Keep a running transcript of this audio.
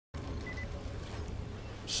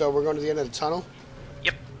So we're going to the end of the tunnel?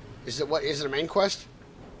 Yep. Is it a main quest?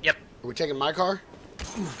 Yep. Are we taking my car?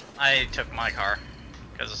 I took my car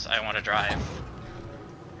because I want to drive.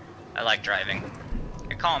 I like driving.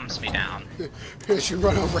 It calms me down. You should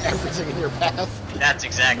run over everything in your path. That's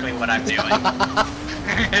exactly what I'm doing.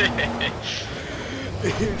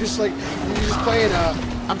 you're just playing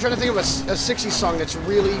I'm trying to think of a 60s song that's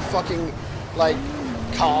really fucking, like,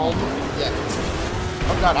 calm. Yeah.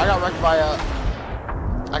 Oh god, I got wrecked by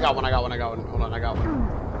I got one. Hold on, I got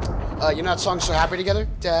one. You know that song So Happy Together?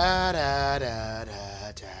 Da da da da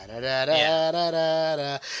da da da da da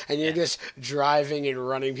da. And you're just driving and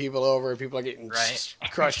running people over, and people are getting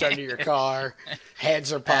crushed under your car.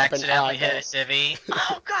 Heads are popping out. Accidentally hit a civvy.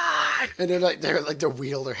 Oh god! And they're like the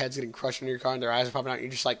wheel, their heads getting crushed under your car, and their eyes are popping out. And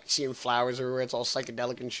you're just like seeing flowers everywhere. It's all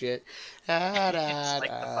psychedelic and shit. Da, da, it's like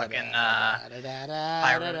da, the fucking da,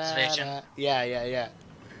 Pirate's Vision. Yeah.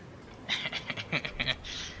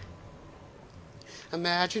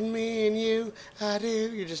 Imagine me and you, I do.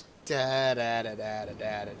 You're just da da da da da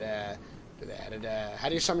da da da da da. How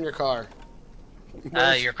do you summon your car?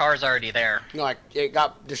 Your car's already there. No, it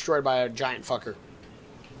got destroyed by a giant fucker.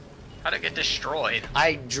 How'd it get destroyed?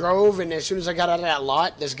 I drove, and as soon as I got out of that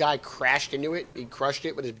lot, this guy crashed into it. He crushed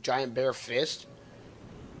it with his giant bare fist.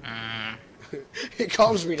 It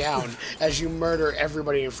calms me down as you murder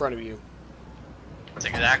everybody in front of you. That's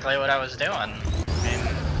exactly what I was doing. I mean,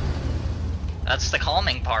 that's the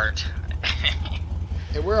calming part.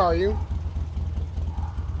 Hey, where are you?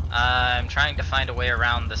 I'm trying to find a way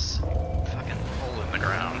around this fucking hole in the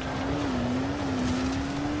ground.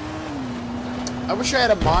 I wish I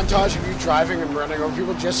had a montage of you driving and running over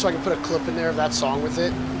people just so I could put a clip in there of that song with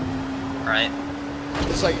it. Right.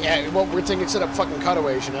 It's like, yeah, well, we're thinking set up fucking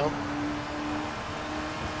cutaways, you know?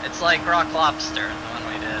 It's like Rock Lobster, the one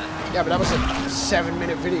we did. Yeah, but that was a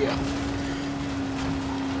 7-minute video.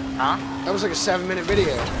 Huh? That was like a 7-minute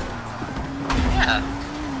video. Yeah.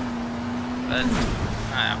 But,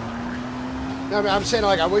 whatever. No, I mean, I'm saying,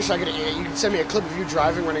 like, I wish I could, you could send me a clip of you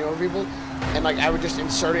driving, running over people, and, like, I would just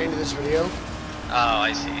insert it into this video. Oh,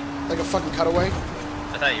 I see. Like a fucking cutaway.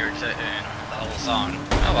 I thought you were doing the whole song.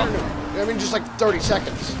 Oh, well. I mean, just like 30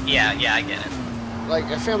 seconds. Yeah, I get it. Like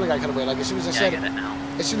a Family Guy cutaway. Like as soon as I said I get it now.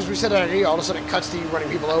 As soon as we said that idea, all of a sudden it cuts to you running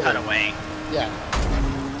people over. Cut away. Yeah.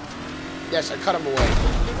 Yes, I cut them away.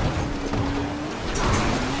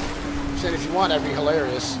 I'm saying if you want, that'd be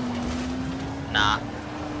hilarious. Nah.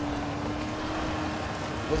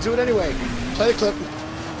 We'll do it anyway. Play the clip.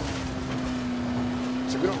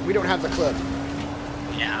 So we don't have the clip.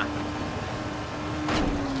 Yeah.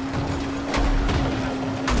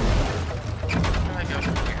 Where do I go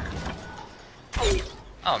from here?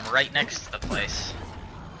 Oh, I'm right next to the place.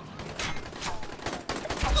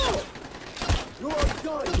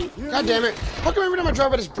 God damn it. How come every time I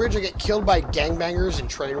drive by this bridge I get killed by gangbangers and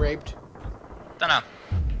train raped? Dunno.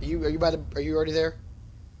 Are you already there?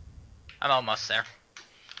 I'm almost there.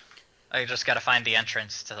 I just gotta find the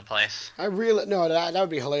entrance to the place. No, that would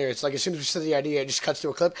be hilarious. Like as soon as we said the idea, it just cuts to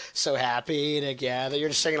a clip. So happy together. You're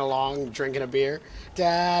just singing along, drinking a beer.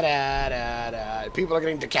 Da da da da. People are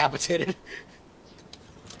getting decapitated.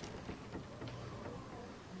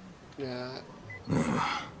 Yeah.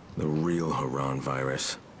 The real Haran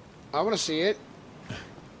virus. I want to see it.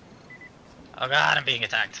 Oh god, I'm being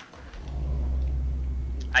attacked.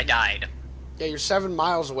 I died. Yeah, you're 7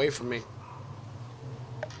 miles away from me.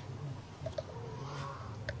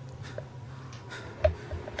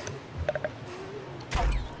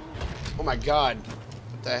 Oh my god.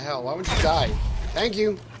 What the hell? Why would you die? Thank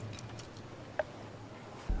you.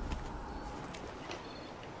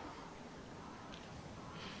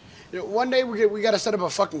 You know, one day we gotta set up a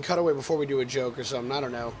fucking cutaway before we do a joke or something. I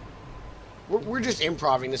don't know. We're just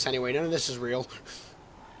improvising this anyway. None of this is real.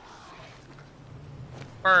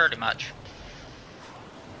 Pretty much.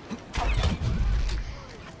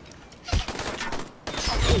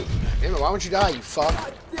 Damn it, why won't you die, you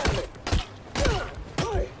fuck?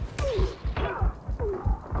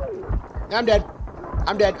 I'm dead.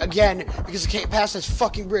 I'm dead again because I can't pass this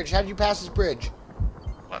fucking bridge. How did you pass this bridge?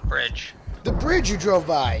 What bridge? The bridge you drove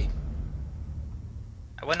by.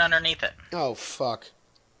 I went underneath it. Oh, fuck.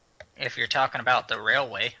 If you're talking about the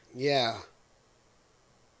railway. Yeah.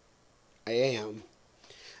 I am.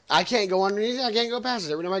 I can't go underneath it. I can't go past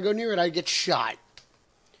it. Every time I go near it, I get shot.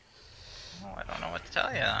 Oh, I don't know what to tell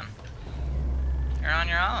you then. You're on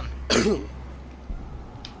your own.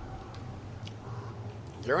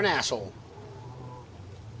 You're an asshole.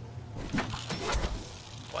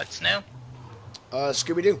 What's new?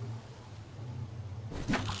 Scooby-Doo.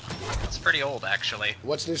 It's pretty old, actually.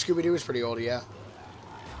 What's new Scooby-Doo is pretty old, yeah.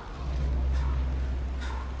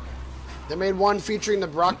 They made one featuring the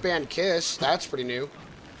rock band Kiss. That's pretty new.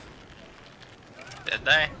 Did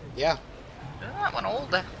they? Yeah. Isn't that one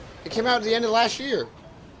old? It came out at the end of last year.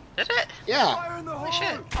 Did it? Yeah. Holy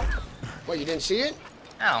shit. What, you didn't see it?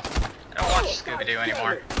 No. I don't watch Scooby-Doo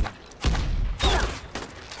anymore.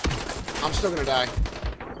 I'm still gonna die.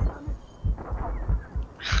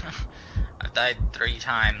 I've died 3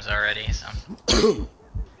 times already, so...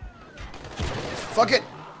 Fuck it!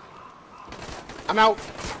 I'm out.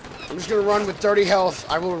 I'm just gonna run with 30 health.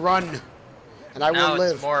 I will run. And I now will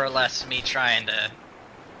live. It's more or less me trying to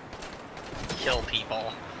kill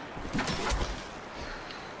people.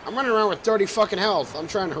 I'm running around with 30 fucking health. I'm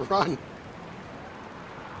trying to run.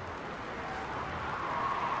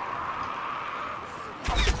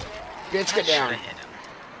 Bitch, get down.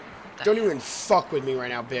 Don't even fuck with me right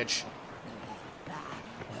now, bitch.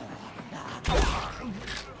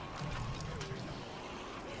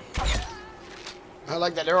 I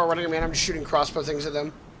like that they're all running, man. I'm just shooting crossbow things at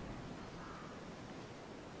them.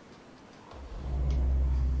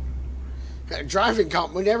 Driving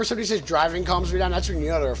whenever somebody says driving calms me down, that's when you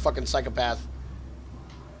know they're a fucking psychopath.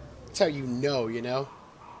 That's how you know, you know?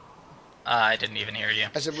 I didn't even hear you.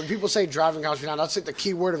 I said, when people say driving calms me down, that's like the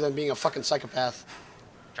key word of them being a fucking psychopath.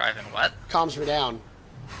 Driving what? Calms me down.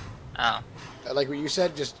 Oh. Like what you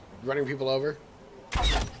said, just running people over.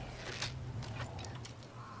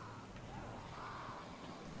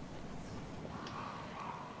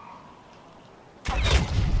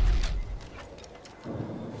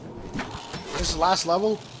 This is the last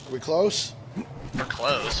level? Are we close? We're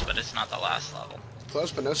close, but it's not the last level.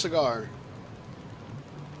 Close, but no cigar.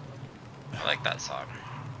 I like that song.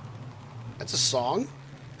 That's a song?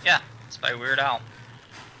 Yeah, it's by Weird Al.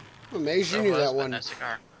 I'm amazed you knew that one. No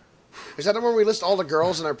cigar. Is that the one where we list all the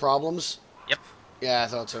girls and their problems? Yep. Yeah, I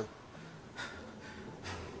thought so.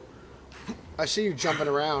 I see you jumping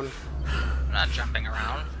around. I'm not jumping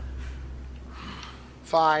around.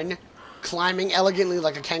 Fine. Climbing elegantly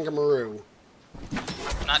like a kangaroo.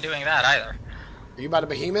 I'm not doing that either. Are you about a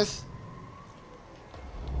behemoth?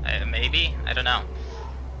 Maybe? I don't know.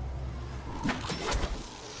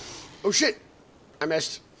 Oh shit! I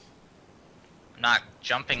missed. I'm not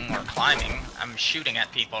jumping or climbing. I'm shooting at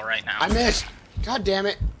people right now. I missed! God damn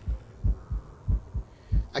it.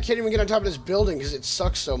 I can't even get on top of this building because it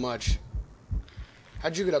sucks so much.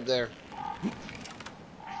 How'd you get up there?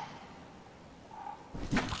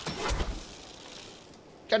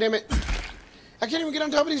 God damn it. I can't even get on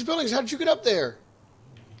top of these buildings. How'd you get up there?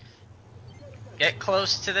 Get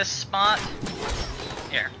close to this spot.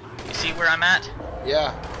 Here. You see where I'm at?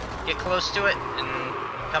 Yeah. Get close to it and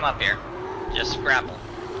come up here. Just grapple.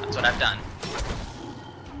 That's what I've done.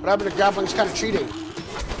 What happened to grappling's kind of cheating.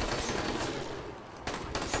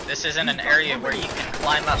 This isn't an area where you can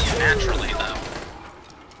climb up naturally, though.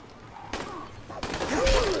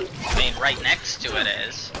 I mean, right next to it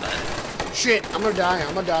is, but... Shit, I'm gonna die,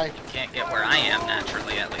 I'm gonna die. You can't get where I am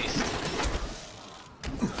naturally, at least.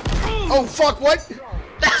 Oh, fuck, what?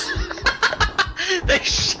 They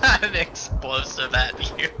shot an explosive at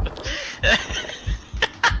you.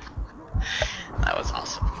 That was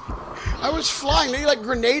awesome. I was flying, they like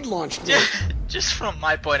grenade launched me. Just from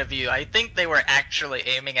my point of view, I think they were actually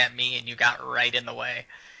aiming at me and you got right in the way.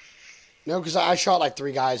 No, because I shot like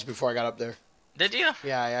 3 guys before I got up there. Did you?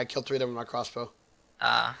 Yeah, I killed 3 of them with my crossbow.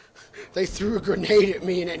 Uh, They threw a grenade at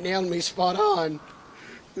me and it nailed me spot on.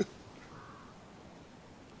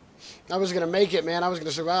 I was gonna make it, man. I was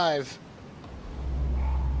gonna survive.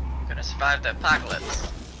 gonna survive the apocalypse.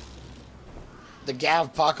 The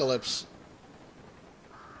Gav-pocalypse.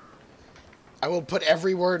 I will put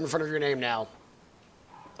every word in front of your name now.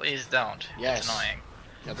 Please don't. Yes. It's annoying.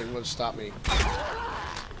 Nothing will stop me.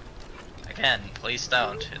 Again, please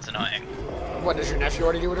don't. It's annoying. What, does your nephew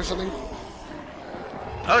already do it or something?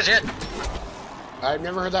 Oh shit! I've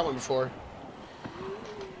never heard that one before.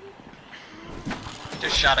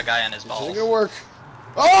 Just shot a guy in his This balls. isn't gonna work.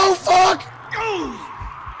 Oh, fuck!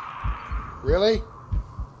 Really?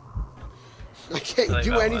 I can't Like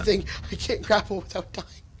do that anything. I can't grapple without dying.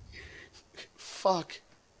 Fuck.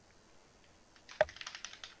 I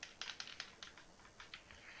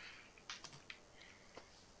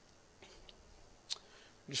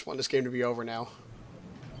just want this game to be over now.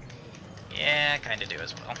 Yeah, I kinda do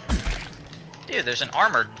as well. Dude, there's an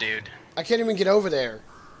armored dude. I can't even get over there.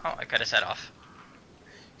 Oh, I cut his head off.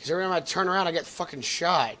 Because every time I turn around, I get fucking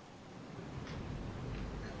shot.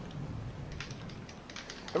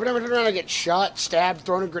 Every time I turn around, I get shot, stabbed,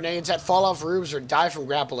 thrown in grenades, at fall off roofs, or die from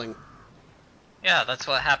grappling. Yeah, that's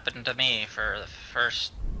what happened to me for the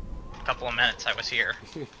first couple of minutes I was here.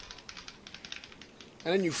 And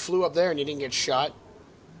then you flew up there and you didn't get shot.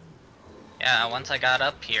 Yeah, once I got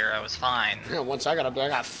up here, I was fine. Yeah, once I got up there, I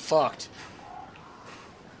got fucked.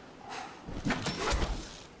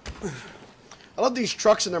 I love these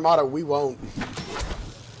trucks and their motto, we won't.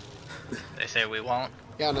 They say we won't.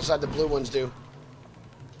 Yeah, on the side the blue ones do.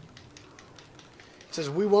 It says,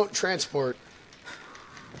 we won't transport.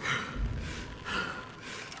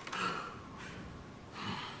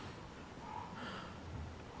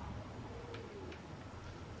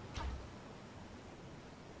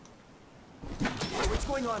 What's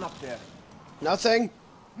going on up there? Nothing?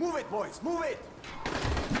 Move it, boys, move it!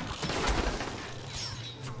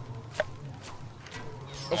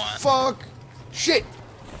 Oh, fuck! Shit!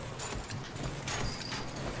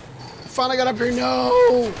 Finally got up here,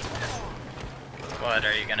 no! What,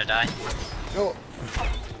 are you gonna die? No.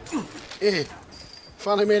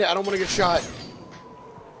 Finally made it, I don't want to get shot.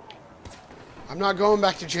 I'm not going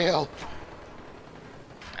back to jail.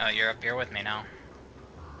 Oh, you're up here with me now.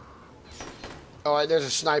 Oh, there's a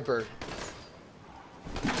sniper.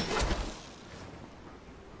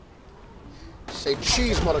 Say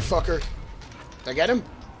cheese, motherfucker. Did I get him?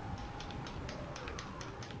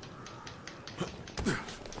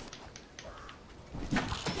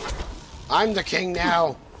 I'm the king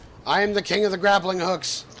now. I am the king of the grappling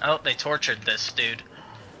hooks. Oh, they tortured this dude.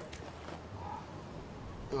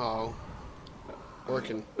 Oh.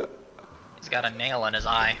 Working. He's got a nail in his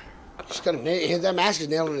eye. Just got a nail. That mask is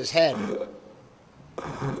nailing his head.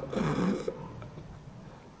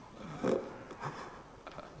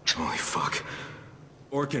 Holy fuck.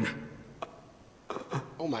 Orkin.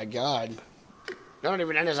 Oh my god. Not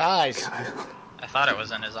even in his eyes. I thought it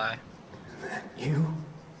was in his eye. You?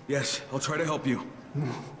 Yes, I'll try to help you.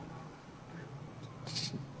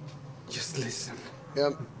 Just listen.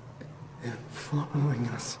 Yep. They're following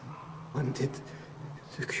us. Wanted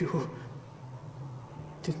the cure.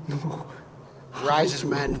 Didn't know. Rise as how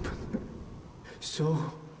to men. open.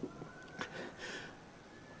 So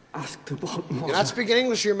asked about Mother. You're not speaking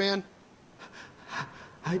English here, man.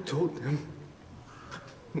 I told them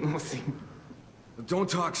nothing. Don't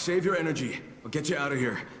talk, save your energy. I'll get you out of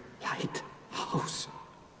here. Lighthouse.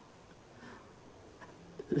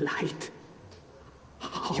 Light.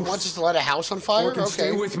 He wants us to light a house on fire? Orkin,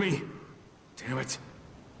 stay Okay. with me. Damn it.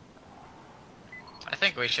 I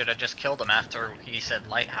think we should have just killed him after he said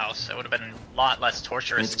lighthouse. It would have been a lot less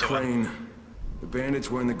torturous It's to him. Crane. The bandits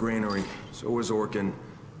were in the granary. So was Orkin.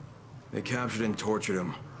 They captured and tortured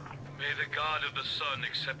him. May the god of the sun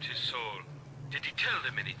accept his soul. Did he tell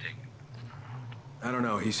them anything? I don't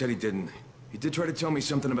know, he said he didn't. He did try to tell me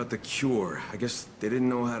something about the cure. I guess they didn't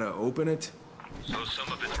know how to open it? So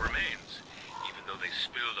some of it remains, even though they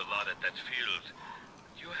spilled a lot at that field.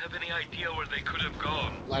 Do you have any idea where they could have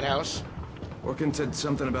gone? Lighthouse. Orkin said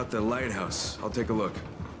something about the lighthouse. I'll take a look.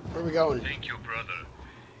 Where are we going? Thank you, brother.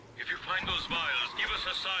 If you find those vials, give us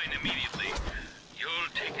a sign immediately. You'll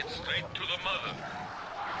take it straight to the mother.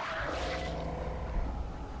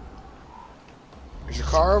 Is your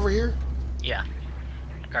car over here? Yeah.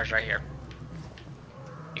 The car's right here.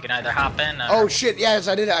 You can either hop in or... Oh shit, yes,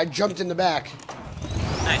 I did it. I jumped in the back.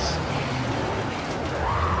 Nice.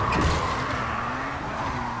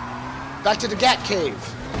 Back to the Gat Cave.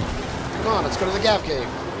 Come on, let's go to the Gav Cave.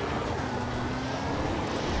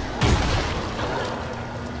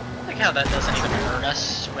 I like how that doesn't even hurt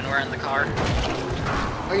us when we're in the car.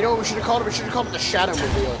 Oh, you know what we should have called it? We should have called it the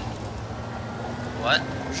Shadowmobile. What?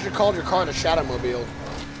 We should have called your car the Shadowmobile.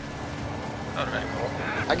 That would have been cool.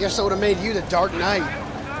 I guess that would have made you the Dark Knight.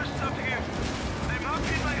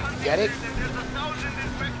 Get it?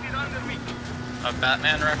 A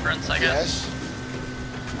Batman reference, I guess?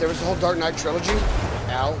 Yes. There was the whole Dark Knight trilogy.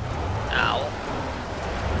 Ow. Ow.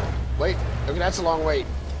 Wait, okay, that's a long wait.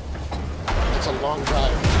 That's a long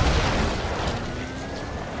drive.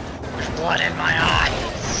 There's blood in my eyes.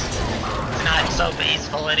 It's not so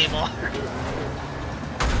peaceful anymore.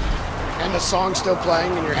 And the song's still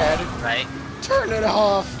playing in your head. Right? Turn it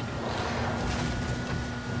off.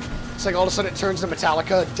 It's like all of a sudden it turns to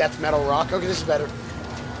Metallica, death metal rock. Okay, this is better.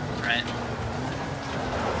 Right.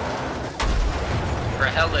 For a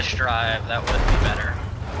hellish drive, that would be better.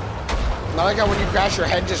 Not like how when you crash, your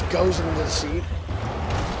head just goes into the seat.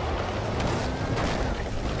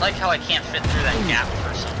 I like how I can't fit through that gap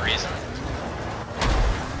for some reason.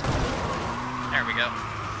 There we go.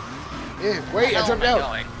 Yeah, wait, I jumped Where am out.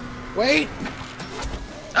 going? Wait.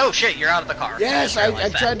 Oh shit, you're out of the car. Yes, just I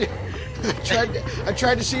realized tried that. to. I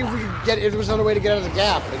tried to see if we could get. If there was another way to get out of the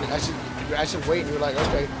gap, and I said wait, and you were like,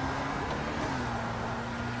 okay.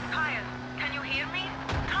 Kyle, can you hear me?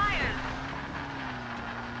 Kyle!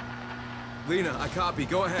 Lena, I copy.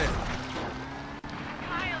 Go ahead.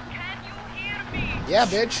 Kyle, can you hear me? Yeah,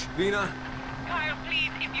 bitch. Lena,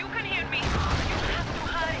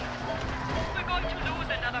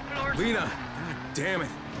 Lena! God damn it.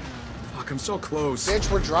 Fuck, I'm so close.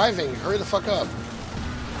 Bitch, we're driving. Hurry the fuck up.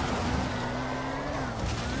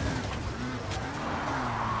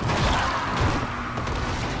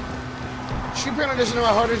 She apparently doesn't know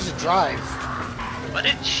how hard it is to drive. What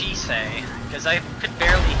did she say? Because I could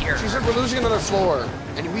barely hear She her. said we're losing another floor,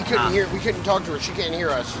 and we couldn't hear. We couldn't talk to her. She can't hear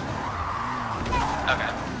us.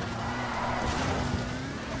 Okay.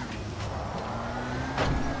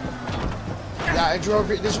 Yeah, I drove.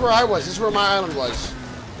 This is where I was. This is where my island was.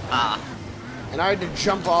 And I had to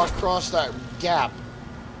jump all across that gap.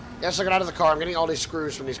 Yes, I got out of the car. I'm getting all these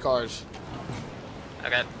screws from these cars.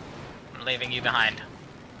 Okay. I'm leaving you behind.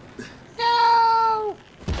 No!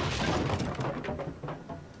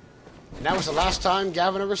 And that was the last time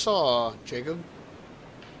Gavin ever saw Jacob.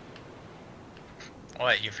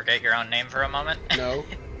 What, you forget your own name for a moment? No.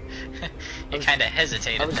 You kind of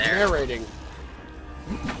hesitated I was there. narrating.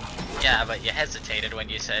 Yeah, but you hesitated when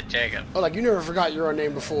you said Jacob. Oh, like you never forgot your own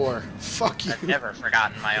name before. Fuck you. I've never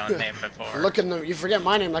forgotten my own name before. Look in the. You forget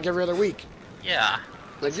my name like every other week. Yeah.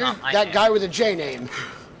 Like that's you're not my that name. guy with a J name.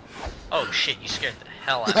 Oh shit, you scared the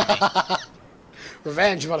hell out of me.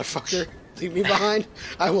 Revenge, motherfucker. Leave me behind.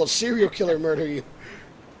 I will serial killer murder you.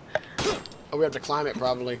 Oh, we have to climb it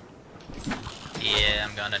probably. Yeah,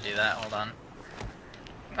 I'm gonna do that. Hold on.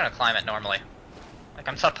 I'm gonna climb it normally. Like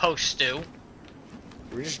I'm supposed to.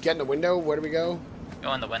 We just get in the window. Where do we go?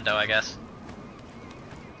 Go in the window, I guess.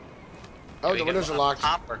 Oh, Do we the go windows are up locked.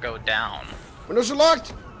 Top or go down? Windows are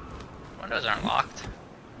locked. Windows aren't locked.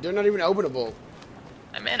 They're not even openable.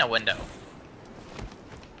 I'm in a window.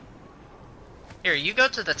 Here, you go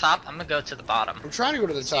to the top. I'm gonna go to the bottom. I'm trying to go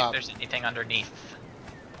to the See if top. there's anything underneath.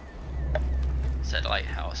 Said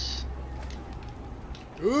lighthouse.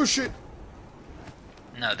 Oh shit.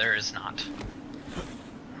 No, there is not.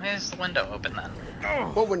 Why is the window open then?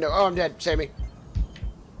 What window? Oh, I'm dead. Save me.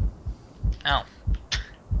 Oh.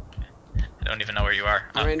 I don't even know where you are.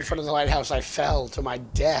 I'm Oh. in front of the lighthouse. I fell to my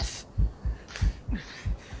death.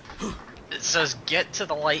 It says get to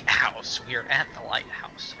the lighthouse. We're at the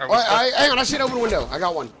lighthouse. Are we Hang on. I see an open window. I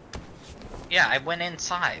got one. Yeah, I went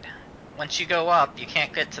inside. Once you go up, you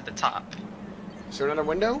can't get to the top. Is there another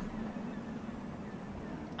window?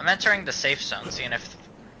 I'm entering the safe zone, seeing if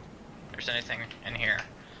there's anything in here.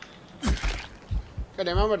 God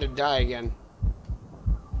damn, I'm about to die again.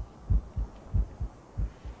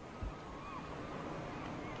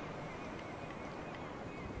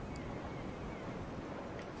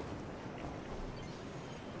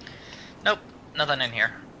 Nope, nothing in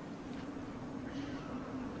here.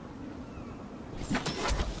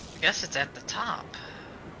 I guess it's at the top.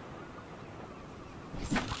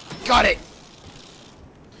 Got it.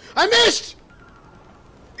 I missed.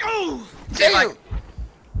 Oh, see if I- Damn.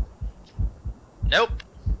 Nope,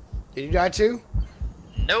 Did you die too?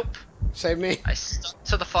 nope. Save me. I stuck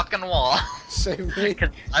to the fucking wall. Save me. 'Cause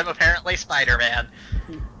I'm apparently Spider-Man.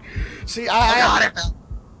 See, Oh god,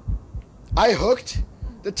 I I hooked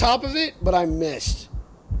the top of it, but I missed.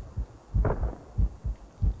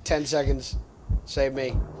 10 seconds. Save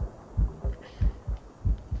me.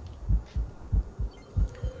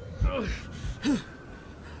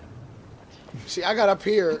 See, I got up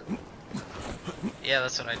here. Yeah,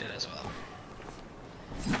 that's what I did as well.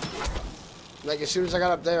 Like, as soon as I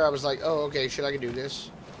got up there, I was like, oh, okay, shit, I can do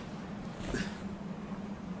this.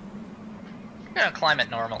 I'm gonna climb it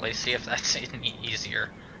normally, see if that's any easier.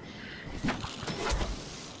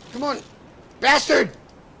 Come on. Bastard!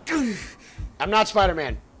 I'm not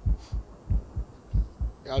Spider-Man.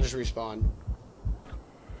 I'll just respawn.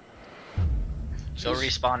 Go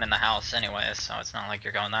respawn in the house anyways, so it's not like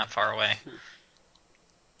you're going that far away.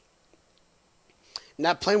 And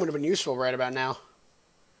that plane would have been useful right about now.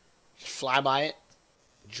 Just fly by it.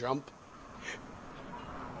 Jump.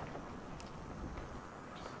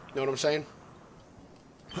 Know what I'm saying?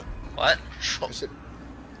 What? I said,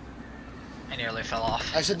 I nearly fell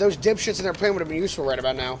off. I said those dipshits in their plane would have been useful right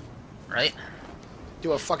about now. Right?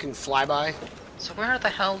 Do a fucking flyby. So where the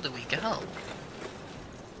hell do we go?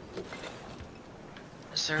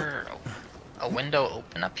 Is there a window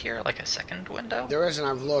open up here? Like a second window? There isn't,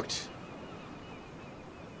 I've looked.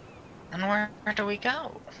 And where do we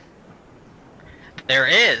go? There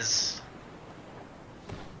is!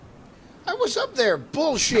 I was up there.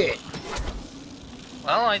 Bullshit.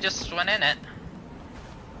 Well, I just went in it.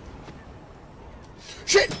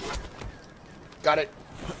 Shit! Got it.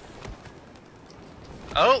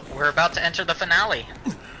 Oh, we're about to enter the finale.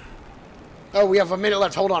 Oh, we have a minute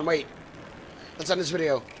left. Hold on, wait. Let's end this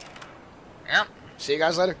video. Yep. See you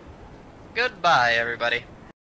guys later. Goodbye, everybody.